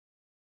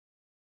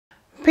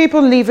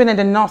People living in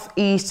the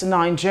northeast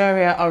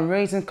Nigeria are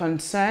raising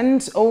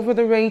concerns over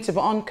the rate of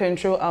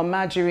uncontrolled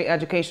Almajiri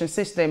education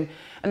system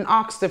and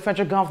ask the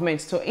federal government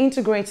to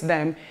integrate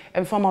them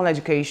in formal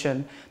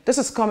education. This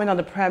is coming on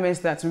the premise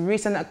that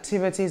recent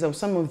activities of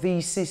some of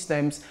these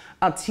systems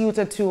are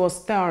tilted towards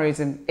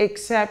terrorism,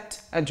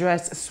 except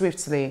addressed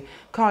swiftly.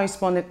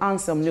 Correspondent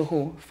Ansem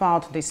Nuhu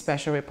filed this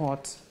special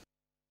report.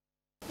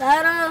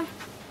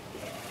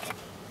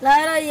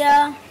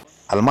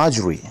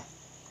 Almajiri,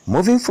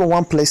 moving from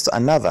one place to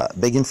another,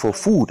 begging for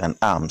food and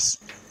arms,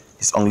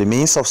 is only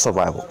means of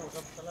survival.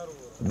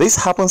 This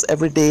happens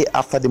every day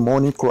after the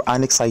morning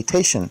Quranic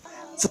citation,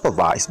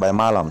 supervised by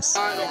Malams.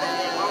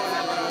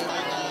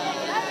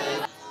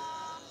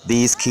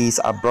 These kids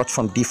are brought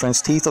from different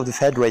states of the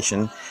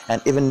Federation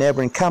and even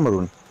neighboring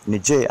Cameroon,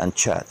 Niger and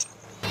Chad.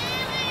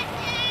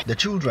 The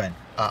children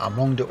are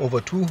among the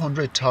over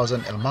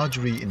 200,000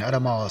 Almajiri in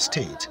Adamawa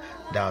State,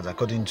 that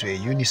according to a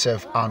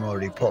UNICEF annual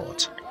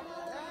report.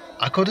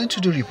 According to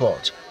the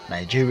report,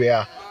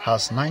 Nigeria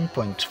has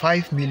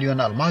 9.5 million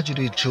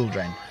Almajiri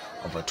children.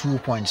 Over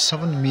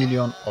 2.7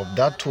 million of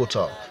that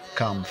total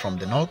come from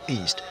the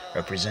northeast,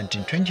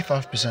 representing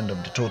 25%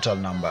 of the total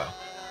number.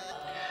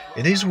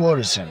 It is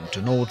worrisome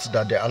to note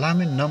that the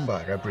alarming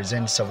number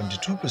represents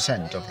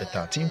 72% of the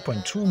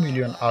 13.2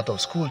 million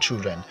out-of-school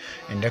children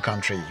in the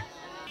country.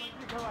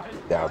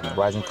 There have been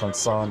rising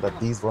concern that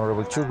these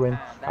vulnerable children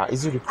are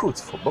easy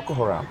recruits for Boko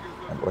Haram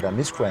and other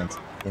miscreants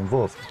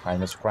involved in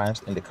heinous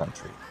crimes in the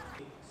country.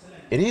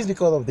 It is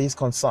because of this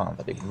concern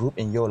that a group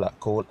in Yola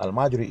called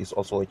Almajiri is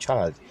also a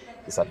child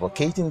is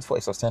advocating for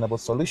a sustainable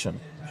solution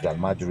to the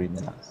Almajiri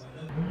menace.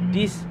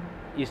 This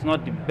is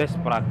not the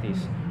best practice.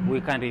 We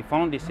can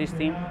reform the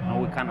system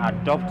and we can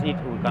adopt it.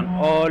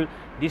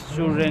 These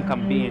children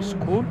can be in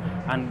school,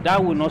 and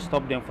that will not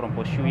stop them from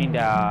pursuing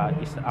our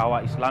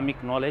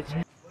Islamic knowledge.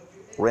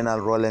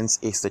 Renald Rollins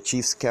is the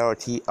chief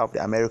security of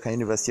the American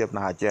University of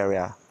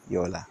Nigeria,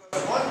 Yola.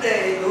 One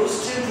day,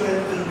 those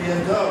children will be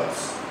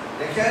adults.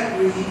 They can't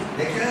read,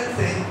 they can't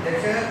think,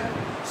 they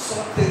can't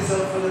sort things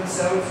out for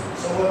themselves.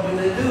 So what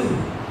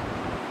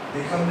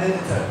do? Become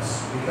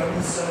militants, become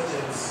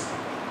insurgents,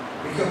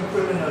 become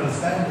criminals,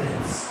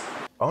 bandits.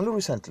 Only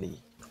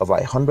recently, over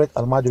 100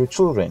 Almajiri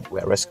children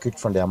were rescued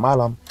from their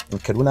Malam in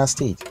Kaduna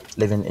State,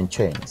 living in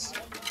chains.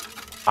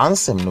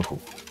 Ansem Nuhu,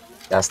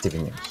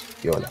 TV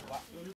News, Yola.